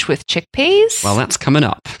spinach with chickpeas? Well, that's coming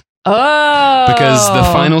up. Oh! Because the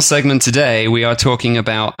final segment today, we are talking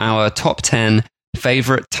about our top 10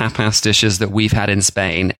 favorite tapas dishes that we've had in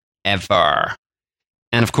Spain ever.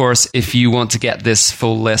 And of course, if you want to get this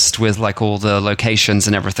full list with like all the locations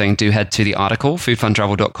and everything, do head to the article,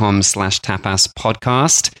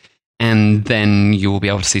 foodfuntravel.com/tapaspodcast. And then you will be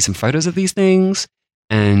able to see some photos of these things.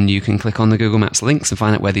 And you can click on the Google Maps links and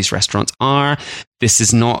find out where these restaurants are. This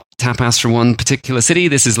is not tapas from one particular city.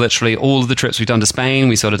 This is literally all of the trips we've done to Spain.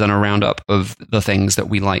 We sort of done a roundup of the things that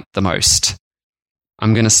we like the most.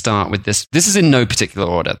 I'm going to start with this. This is in no particular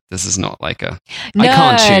order. This is not like a... I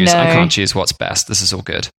can't choose. I can't choose what's best. This is all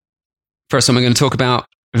good. First one we're going to talk about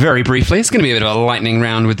very briefly. It's going to be a bit of a lightning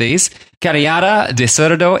round with these. Carillada de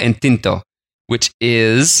cerdo en tinto, which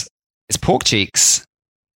is... It's pork cheeks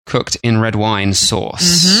cooked in red wine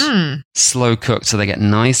sauce. Mm-hmm. Slow cooked so they get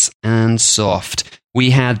nice and soft. We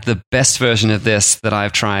had the best version of this that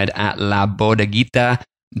I've tried at La Bodeguita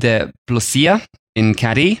de Plosia in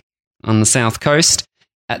Cadiz on the south coast.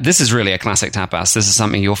 This is really a classic tapas. This is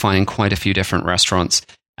something you'll find in quite a few different restaurants.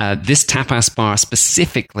 This tapas bar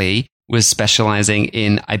specifically was specializing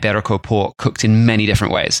in Iberico pork cooked in many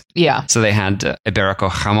different ways. Yeah. So they had Iberico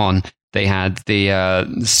jamón. They had the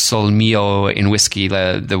solmillo in whiskey,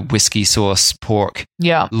 the whiskey sauce pork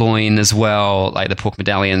loin as well, like the pork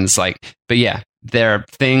medallions. But yeah, their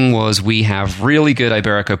thing was we have really good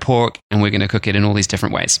Iberico pork and we're going to cook it in all these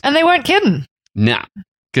different ways. And they weren't kidding. Nah,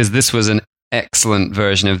 because this was an excellent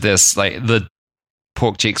version of this. Like the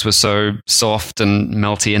pork cheeks were so soft and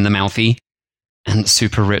melty in the mouthy and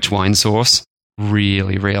super rich wine sauce.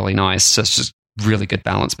 Really, really nice. So it's just really good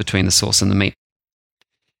balance between the sauce and the meat.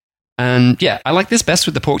 And yeah, I like this best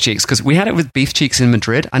with the pork cheeks because we had it with beef cheeks in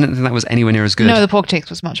Madrid. I don't think that was anywhere near as good. No, the pork cheeks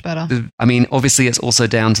was much better. I mean, obviously it's also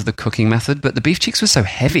down to the cooking method, but the beef cheeks were so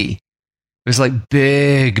heavy. It was like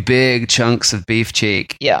big, big chunks of beef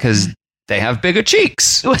cheek. Yeah. Because they have bigger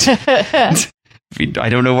cheeks. I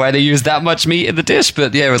don't know why they used that much meat in the dish,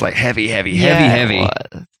 but yeah, it was like heavy.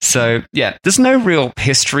 So yeah, there's no real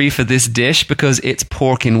history for this dish because it's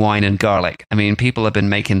pork in wine and garlic. I mean, people have been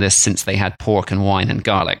making this since they had pork and wine and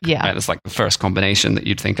garlic. Yeah. Right? That's like the first combination that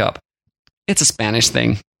you'd think up. It's a Spanish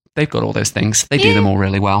thing. They've got all those things. They do them all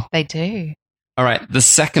really well. They do. All right, the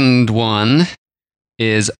second one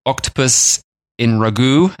is octopus in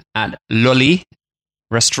ragu at Loli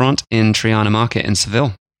restaurant in Triana Market in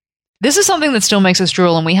Seville. This is something that still makes us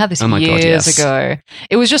drool, and we had this years ago.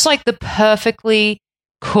 It was just like the perfectly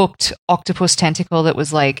cooked octopus tentacle that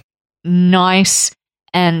was like nice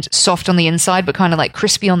and soft on the inside, but kind of like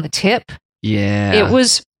crispy on the tip. Yeah. It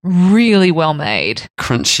was really well made.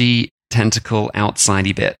 Crunchy tentacle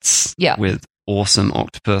outsidey bits. Yeah. With awesome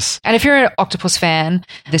octopus. And if you're an octopus fan,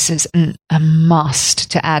 this is a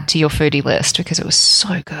must to add to your foodie list because it was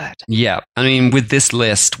so good. Yeah. I mean, with this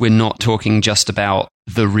list, we're not talking just about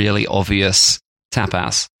the really obvious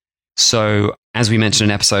tapas. So, as we mentioned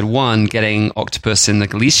in episode 1, getting octopus in the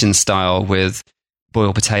Galician style with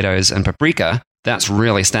boiled potatoes and paprika, that's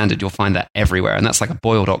really standard. You'll find that everywhere. And that's like a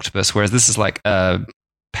boiled octopus, whereas this is like a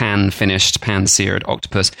pan-finished, pan-seared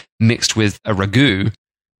octopus mixed with a ragu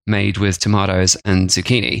made with tomatoes and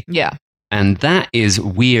zucchini. Yeah. And that is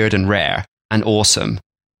weird and rare and awesome.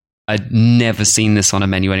 I'd never seen this on a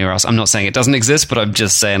menu anywhere else. I'm not saying it doesn't exist, but I'm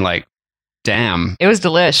just saying like, damn. It was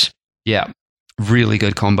delish. Yeah. Really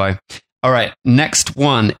good combo. All right. Next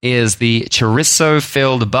one is the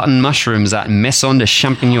chorizo-filled button mushrooms at Maison de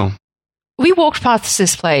Champignon. We walked past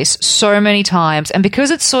this place so many times, and because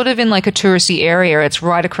it's sort of in like a touristy area, it's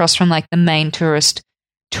right across from like the main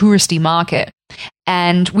touristy market.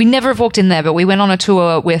 And we never have walked in there, but we went on a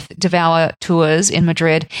tour with Devour Tours in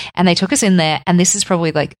Madrid, and they took us in there, and this is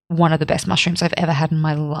probably like one of the best mushrooms I've ever had in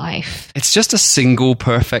my life. It's just a single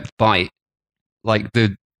perfect bite. Like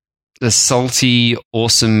the the salty,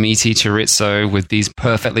 awesome, meaty chorizo with these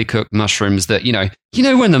perfectly cooked mushrooms that, you know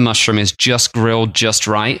when the mushroom is just grilled just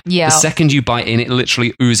right? Yeah. The second you bite in, it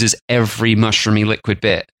literally oozes every mushroomy liquid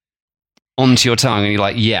bit onto your tongue, and you're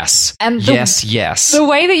like, yes, and yes. The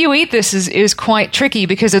way that you eat this is quite tricky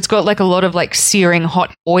because it's got like a lot of like searing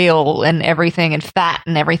hot oil and everything and fat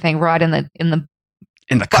and everything right in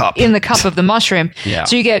the cup of the mushroom. Yeah.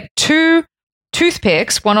 So you get 2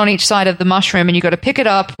 toothpicks, one on each side of the mushroom, and you got to pick it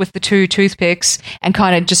up with the 2 toothpicks and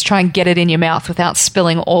kind of just try and get it in your mouth without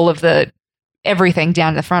spilling all of everything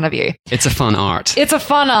down the front of you. It's a fun art.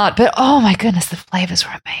 But oh my goodness, the flavors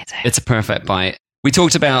were amazing. It's a perfect bite. We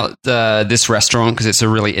talked about this restaurant because it's a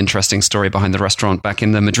really interesting story behind the restaurant back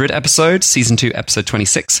in the Madrid episode, season 2, episode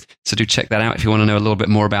 26. So do check that out if you want to know a little bit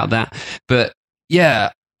more about that. But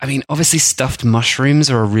yeah, I mean, obviously stuffed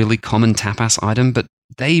mushrooms are a really common tapas item, but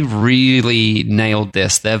they really nailed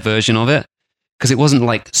their version of it, because it wasn't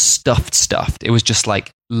like stuffed. It was just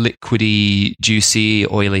like liquidy, juicy,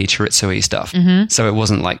 oily, chorizo-y stuff. Mm-hmm. So it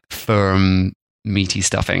wasn't like firm, meaty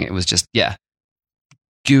stuffing. It was just,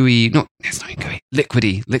 gooey, it's not gooey,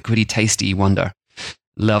 liquidy, tasty wonder.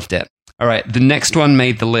 Loved it. All right, the next one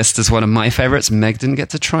made the list as one of my favorites. Meg didn't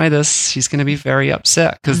get to try this. She's going to be very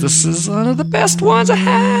upset because this is one of the best ones I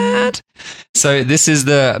had. So this is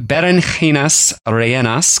the berenjenas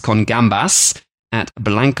rellenas con gambas at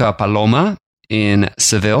Blanca Paloma in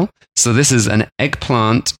Seville. So this is an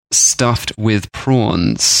eggplant stuffed with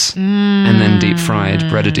prawns and then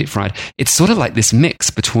breaded deep fried. It's sort of like this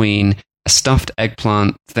mix between a stuffed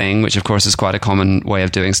eggplant thing, which of course is quite a common way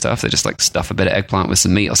of doing stuff. They just like stuff a bit of eggplant with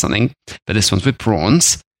some meat or something. But this one's with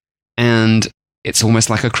prawns, and it's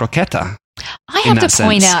almost like a croqueta. I have to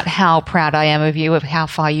point out how proud I am of you, of how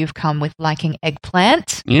far you've come with liking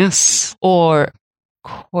eggplant. Yes. Or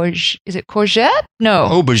is it courgette? No.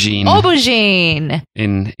 Aubergine.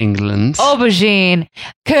 In England. Aubergine.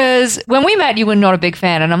 Because when we met, you were not a big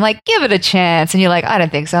fan. And I'm like, give it a chance. And you're like, I don't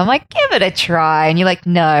think so. I'm like, give it a try. And you're like,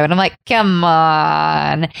 no. And I'm like, come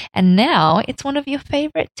on. And now it's one of your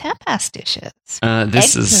favorite tapas dishes.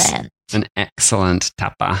 This is an excellent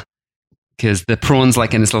tapa. Because the prawn's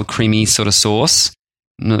like in this little creamy sort of sauce.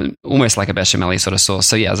 Almost like a bechamel sort of sauce.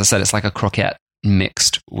 So yeah, as I said, it's like a croquette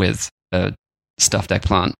mixed with a stuffed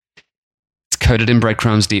eggplant. It's coated in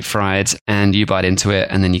breadcrumbs, deep fried, and you bite into it,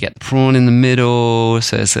 and then you get the prawn in the middle.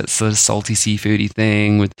 So it's a sort of salty, seafoody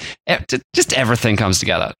thing with just everything comes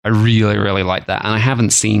together. I really, really like that, and I haven't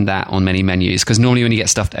seen that on many menus because normally when you get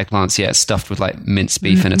stuffed eggplants, it's stuffed with like minced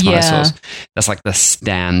beef and a tomato sauce. That's like the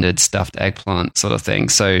standard stuffed eggplant sort of thing.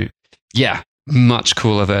 So yeah, much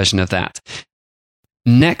cooler version of that.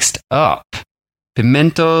 Next up,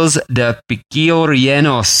 pimentos de piquillo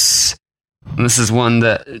rellenos. And this is one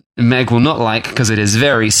that Meg will not like because it is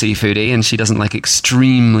very seafoody and she doesn't like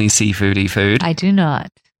extremely seafoody food. I do not.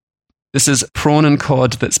 This is prawn and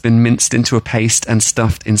cod that's been minced into a paste and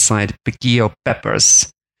stuffed inside piquillo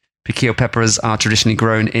peppers. Piquillo peppers are traditionally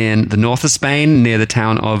grown in the north of Spain near the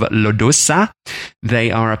town of Lodosa. They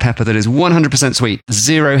are a pepper that is 100% sweet,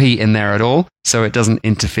 zero heat in there at all, so it doesn't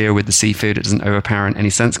interfere with the seafood. It doesn't overpower in any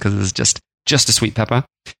sense because it's just a sweet pepper.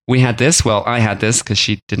 I had this because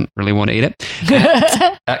she didn't really want to eat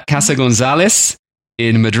it at Casa Gonzalez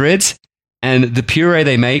in Madrid. And the puree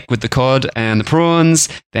they make with the cod and the prawns,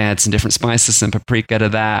 they add some different spices and paprika to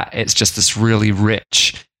that. It's just this really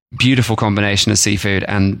rich, beautiful combination of seafood.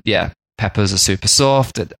 And yeah, peppers are super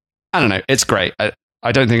soft. I don't know. It's great.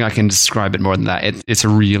 I don't think I can describe it more than that. It's a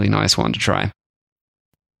really nice one to try.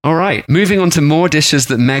 All right, moving on to more dishes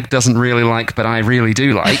that Meg doesn't really like, but I really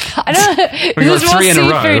do like. I know. There's more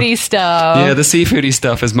seafoody stuff. Yeah, the seafoody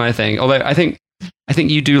stuff is my thing. Although I think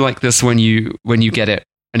you do like this when you get it,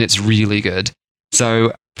 and it's really good.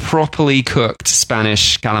 So properly cooked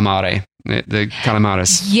Spanish calamari, the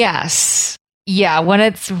calamares. Yes. Yeah, when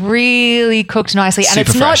it's really cooked nicely and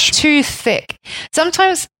it's fresh. Not too thick.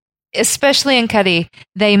 Sometimes, especially in Cadiz,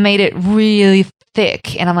 they made it really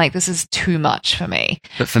thick, and I'm like, this is too much for me.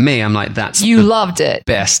 But for me, I'm like, you loved it.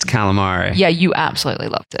 Best calamari. Yeah, you absolutely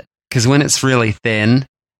loved it. Because when it's really thin,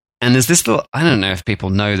 and there's this little, I don't know if people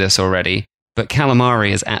know this already, but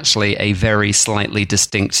calamari is actually a very slightly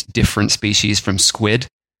distinct, different species from squid.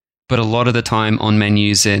 But a lot of the time on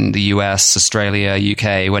menus in the US, Australia,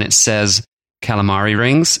 UK, when it says calamari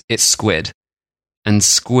rings, it's squid. And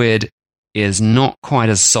squid is not quite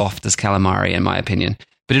as soft as calamari, in my opinion.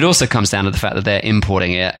 But it also comes down to the fact that they're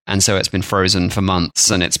importing it, and so it's been frozen for months,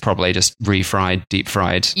 and it's probably just refried, deep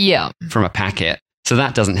fried from a packet. So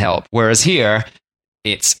that doesn't help. Whereas here,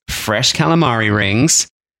 it's fresh calamari rings.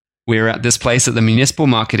 We're at this place at the municipal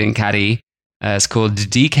market in Cadiz, It's called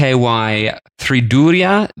DKY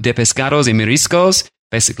Friduria de Pescados y Mariscos.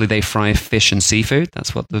 Basically, they fry fish and seafood.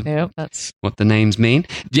 That's what what the names mean.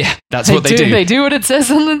 Yeah, that's what they do. They do what it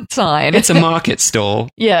says on the sign. It's a market stall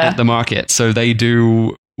at the market. So they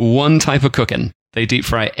do one type of cooking. They deep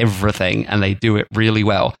fry everything, and they do it really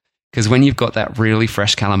well. Because when you've got that really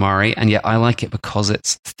fresh calamari, and yet I like it because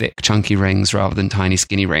it's thick, chunky rings rather than tiny,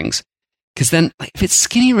 skinny rings. Because then, if it's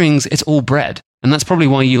skinny rings, it's all bread. And that's probably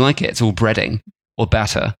why you like it. It's all breading or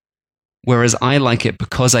batter. Whereas I like it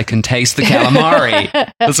because I can taste the calamari.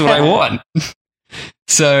 That's what I want.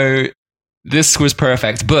 So this was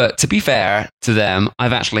perfect. But to be fair to them,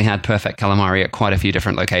 I've actually had perfect calamari at quite a few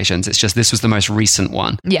different locations. It's just this was the most recent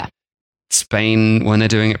one. Yeah. Spain, when they're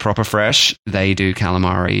doing it proper fresh, they do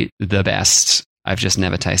calamari the best. I've just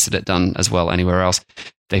never tasted it done as well anywhere else.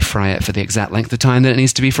 They fry it for the exact length of time that it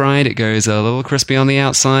needs to be fried. It goes a little crispy on the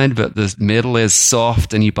outside, but the middle is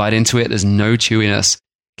soft and you bite into it. There's no chewiness.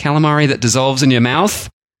 Calamari that dissolves in your mouth.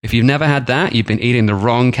 If you've never had that, you've been eating the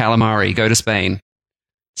wrong calamari. Go to Spain.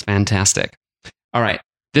 It's fantastic. All right.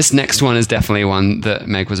 This next one is definitely one that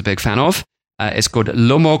Meg was a big fan of. It's called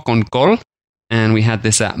Lomo con col. And we had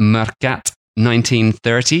this at Mercat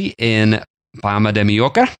 1930 in Palma de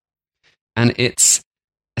Mallorca. And it's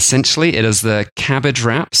essentially, it is the cabbage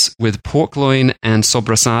wraps with pork loin and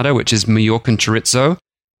sobrasada, which is Mallorcan chorizo,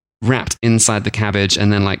 wrapped inside the cabbage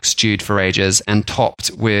and then like stewed for ages and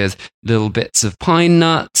topped with little bits of pine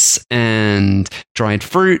nuts and dried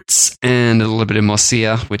fruits and a little bit of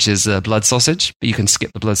morcilla, which is blood sausage. But you can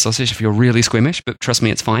skip the blood sausage if you're really squeamish, but trust me,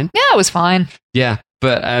 it's fine. Yeah, it was fine. Yeah.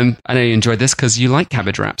 But I know you enjoyed this because you like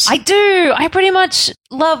cabbage wraps. I do. I pretty much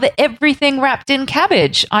love everything wrapped in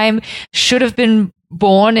cabbage. I should have been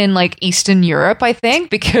born in like Eastern Europe, I think,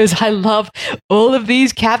 because I love all of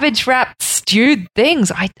these cabbage wrapped stewed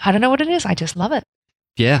things. I don't know what it is. I just love it.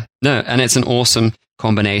 Yeah. No, and it's an awesome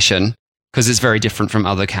combination because it's very different from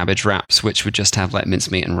other cabbage wraps, which would just have like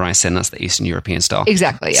mincemeat and rice in. That's the Eastern European style.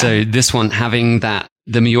 Exactly. Yeah. So this one having that,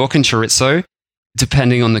 the Mallorcan chorizo,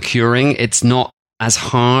 depending on the curing, it's not as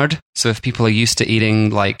hard. So if people are used to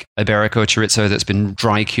eating like Iberico chorizo that's been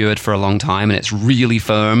dry cured for a long time and it's really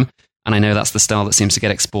firm, and I know that's the style that seems to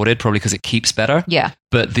get exported, probably because it keeps better. Yeah.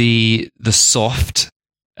 But the soft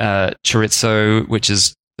chorizo, which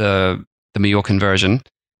is the Mallorcan version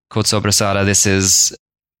called sobrasada, this is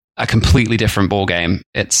a completely different ballgame.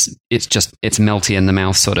 It's melty in the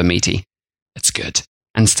mouth, sort of meaty. It's good.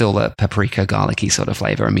 And still the paprika, garlicky sort of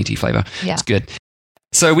flavor, a meaty flavor. Yeah. It's good.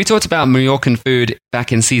 So we talked about Mallorcan food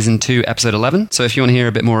back in season 2, episode 11. So if you want to hear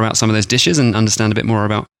a bit more about some of those dishes and understand a bit more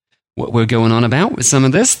about what we're going on about with some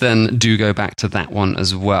of this, then do go back to that one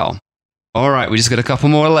as well. All right, we just got a couple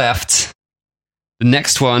more left. The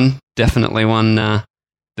next one, definitely one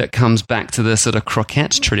that comes back to the sort of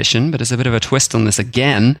croquette tradition, but it's a bit of a twist on this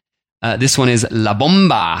again. This one is La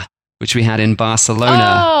Bomba, which we had in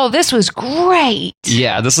Barcelona. Oh, this was great.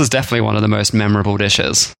 Yeah, this is definitely one of the most memorable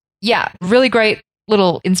dishes. Yeah, really great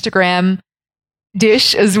little Instagram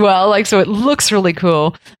dish as well. Like, so it looks really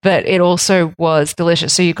cool, but it also was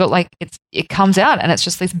delicious. So you've got like, it comes out and it's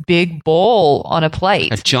just this big ball on a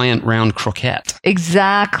plate. A giant round croquette.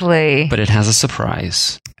 Exactly. But it has a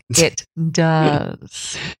surprise. It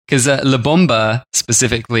does. Because La Bomba,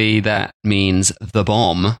 specifically, that means the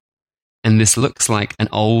bomb. And this looks like an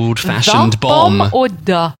old-fashioned bomb. Or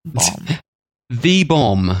the bomb? The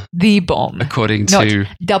bomb. The bomb. According to...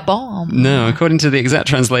 the bomb. No, according to the exact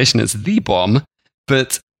translation, it's the bomb.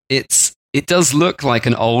 But it does look like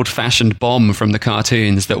an old-fashioned bomb from the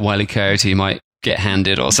cartoons that Wile E. Coyote might get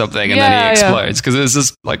handed or something, and then he explodes. Because there's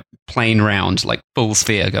this like plain round, like full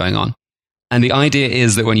sphere going on. And the idea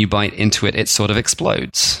is that when you bite into it, it sort of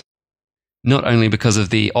explodes. Not only because of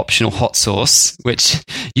the optional hot sauce, which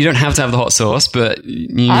you don't have to have the hot sauce, but you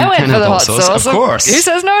can have the hot sauce. Of course. Who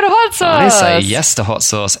says no to hot sauce? I say yes to hot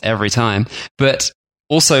sauce every time. But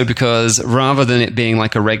also because rather than it being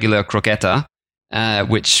like a regular croqueta,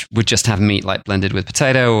 which would just have meat like blended with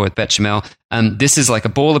potato or with bechamel, this is like a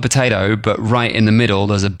ball of potato, but right in the middle,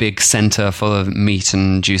 there's a big center full of meat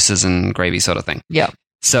and juices and gravy sort of thing. Yeah.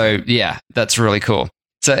 So yeah, that's really cool.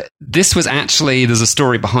 So this was actually, there's a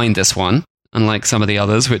story behind this one. Unlike some of the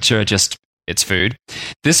others, which are just, it's food.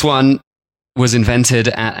 This one was invented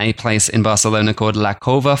at a place in Barcelona called La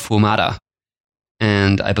Cova Fumada.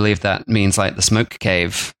 And I believe that means like the smoke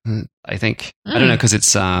cave, I think. I don't know, because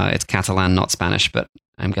it's Catalan, not Spanish, but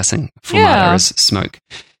I'm guessing fumada is smoke.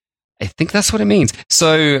 I think that's what it means.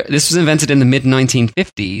 So this was invented in the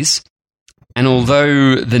mid-1950s. And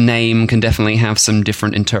although the name can definitely have some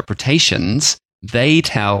different interpretations, they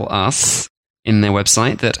tell us in their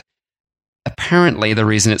website that apparently the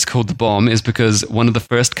reason it's called the bomb is because one of the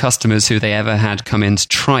first customers who they ever had come in to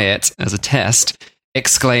try it as a test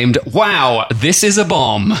exclaimed, "Wow, this is a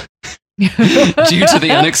bomb." Due to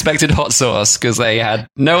the unexpected hot sauce, because they had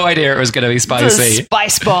no idea it was going to be spicy. The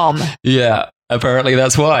spice bomb. Yeah, apparently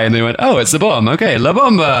that's why. And they went, "Oh, it's the bomb. Okay, la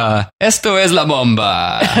bomba. Esto es la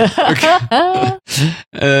bomba."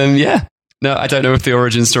 Yeah. No, I don't know if the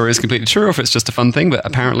origin story is completely true or if it's just a fun thing, but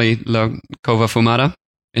apparently La Cova Fumada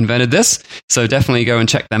invented this. So definitely go and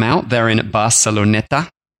check them out. They're in Barceloneta,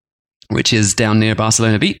 which is down near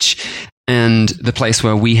Barcelona Beach. And the place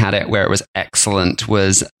where we had it, where it was excellent,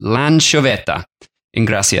 was L'Anchoveta in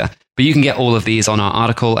Gracia. But you can get all of these on our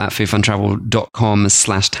article at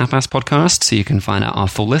foodfuntravel.com/tapas podcast. So you can find out our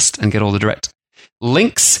full list and get all the direct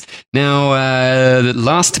links. Now,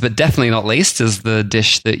 last but definitely not least is the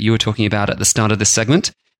dish that you were talking about at the start of this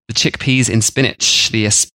segment, the chickpeas in spinach, the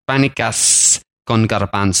espanicas con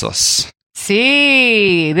garbanzos.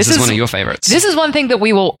 See, this is one of your favorites. This is one thing that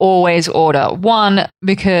we will always order. One,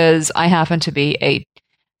 because I happen to be a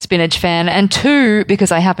spinach fan, and two,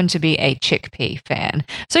 because I happen to be a chickpea fan.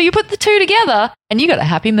 So you put the two together and you got a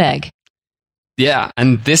happy Meg. Yeah,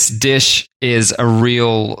 and this dish is a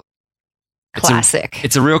real classic.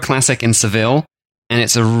 It's a real classic in Seville, and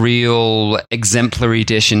it's a real exemplary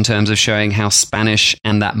dish in terms of showing how Spanish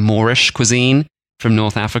and that Moorish cuisine from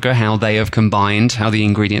North Africa, how they have combined, how the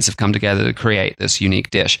ingredients have come together to create this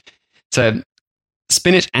unique dish. So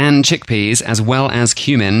spinach and chickpeas, as well as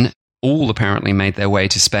cumin, all apparently made their way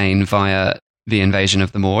to Spain via the invasion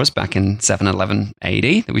of the Moors back in 711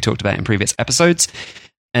 AD that we talked about in previous episodes.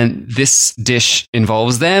 And this dish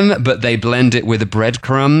involves them, but they blend it with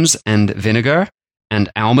breadcrumbs and vinegar and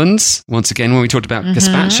almonds. Once again, when we talked about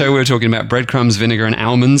gazpacho, we were talking about breadcrumbs, vinegar, and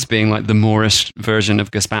almonds being like the Moorish version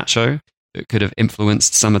of gazpacho. It could have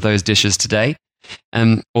influenced some of those dishes today.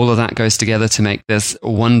 And all of that goes together to make this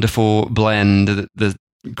wonderful blend, the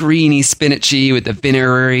greeny spinachy with the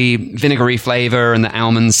vinegary flavor and the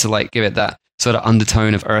almonds to like give it that sort of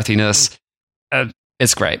undertone of earthiness.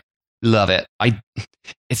 It's great. Love it.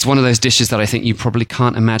 It's one of those dishes that I think you probably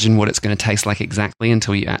can't imagine what it's going to taste like exactly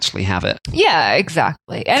until you actually have it. Yeah,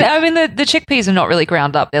 exactly. And I mean, the chickpeas are not really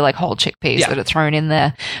ground up. They're like whole chickpeas that are thrown in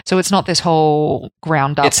there. So it's not this whole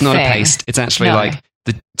ground up It's not thing. a paste. It's actually like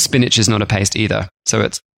the spinach is not a paste either. So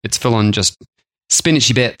it's full on just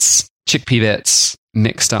spinachy bits, chickpea bits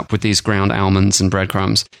mixed up with these ground almonds and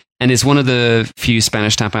breadcrumbs. And it's one of the few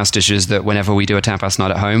Spanish tapas dishes that whenever we do a tapas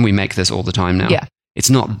night at home, we make this all the time now. Yeah. It's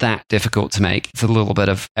not that difficult to make. It's a little bit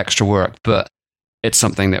of extra work, but it's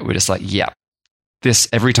something that we're just like, yeah, this,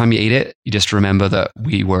 every time you eat it, you just remember that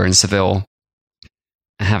we were in Seville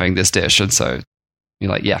having this dish. And so you're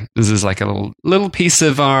like, yeah, this is like a little piece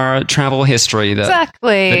of our travel history that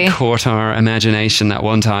caught our imagination that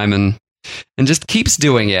one time and just keeps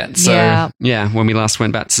doing it. So yeah, when we last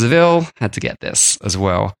went back to Seville, had to get this as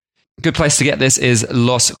well. A good place to get this is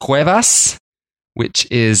Los Cuevas, which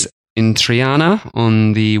is in Triana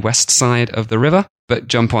on the west side of the river. But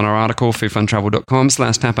jump on our article,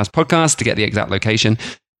 foodfuntravel.com/tapas podcast to get the exact location.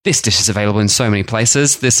 This dish is available in so many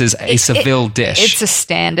places. This is a Seville dish. It's a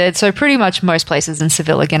standard. So pretty much most places in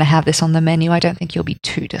Seville are going to have this on the menu. I don't think you'll be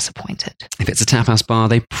too disappointed. If it's a tapas bar,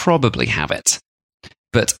 they probably have it.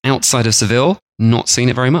 But outside of Seville, not seen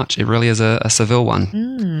it very much. It really is a Seville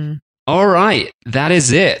one. All right, that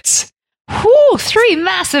is it. Whew, 3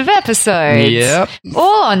 massive episodes. Yep.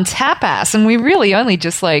 All on tapas, and we really only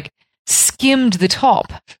just skimmed the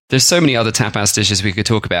top. There's so many other tapas dishes we could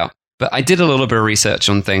talk about, but I did a little bit of research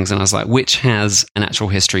on things, and I was like, which has an actual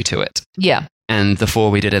history to it? Yeah. And the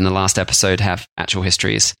 4 we did in the last episode have actual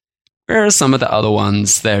histories. Whereas some of the other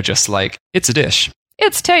ones, they're just like, it's a dish.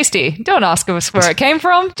 It's tasty. Don't ask us where it came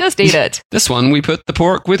from. Just eat it. This one, we put the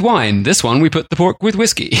pork with wine. This one, we put the pork with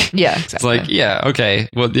whiskey. Yeah, exactly. It's like, yeah, okay.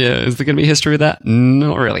 Well, yeah, is there going to be history with that?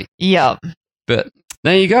 Not really. Yeah. But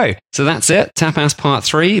there you go. So that's it. Tapas Part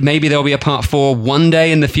 3. Maybe there'll be a Part 4 one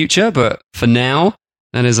day in the future, but for now,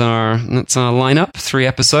 that's our lineup. 3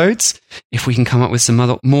 episodes. If we can come up with some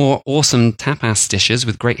other more awesome tapas dishes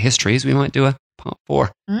with great histories, we might do a Part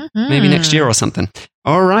 4. Maybe next year or something.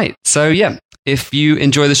 All right. So yeah. If you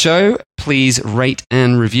enjoy the show, please rate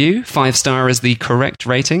and review. 5-star is the correct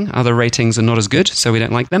rating. Other ratings are not as good, so we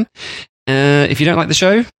don't like them. If you don't like the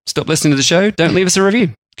show, stop listening to the show. Don't leave us a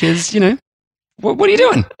review because, what are you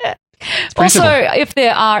doing? Also, if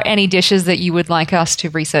there are any dishes that you would like us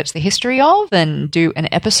to research the history of and do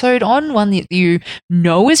an episode on, one that you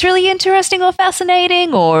know is really interesting or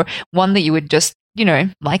fascinating, or one that you would just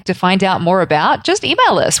like to find out more about, just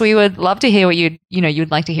email us. We would love to hear what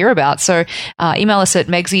you'd like to hear about. So email us at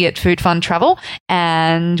megsy@foodfuntravel,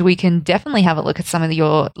 and we can definitely have a look at some of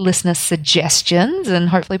your listener suggestions and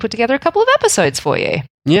hopefully put together a couple of episodes for you.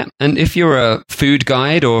 Yeah, and if you're a food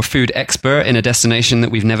guide or food expert in a destination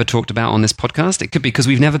that we've never talked about on this podcast, it could be because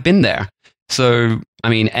we've never been there. So,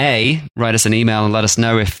 A, write us an email and let us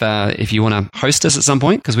know if you want to host us at some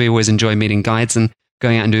point, because we always enjoy meeting guides and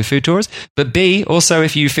going out and doing food tours. But B, also,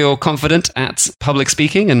 if you feel confident at public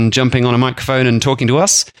speaking and jumping on a microphone and talking to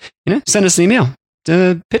us, send us an email.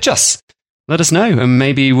 Pitch us. Let us know, and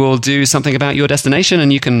maybe we'll do something about your destination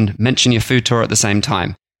and you can mention your food tour at the same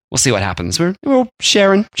time. We'll see what happens. We're all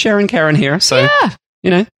sharing Karen here. So,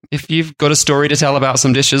 if you've got a story to tell about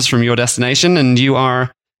some dishes from your destination and you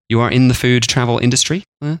are in the food travel industry,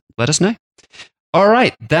 let us know. All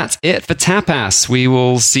right, that's it for Tapas. We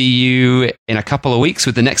will see you in a couple of weeks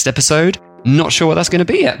with the next episode. Not sure what that's going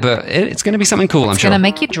to be yet, but it's going to be something cool, I'm sure. It's going to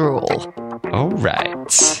make you drool. All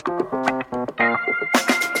right.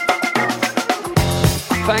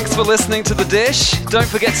 Thanks for listening to The Dish. Don't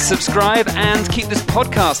forget to subscribe and keep this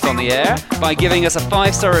podcast on the air by giving us a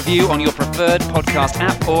 5-star review on your preferred podcast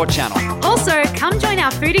app or channel. Also, come join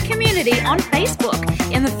our foodie community on Facebook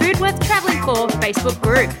in the Food Worth Travelling For Facebook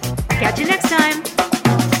group. Catch you next time.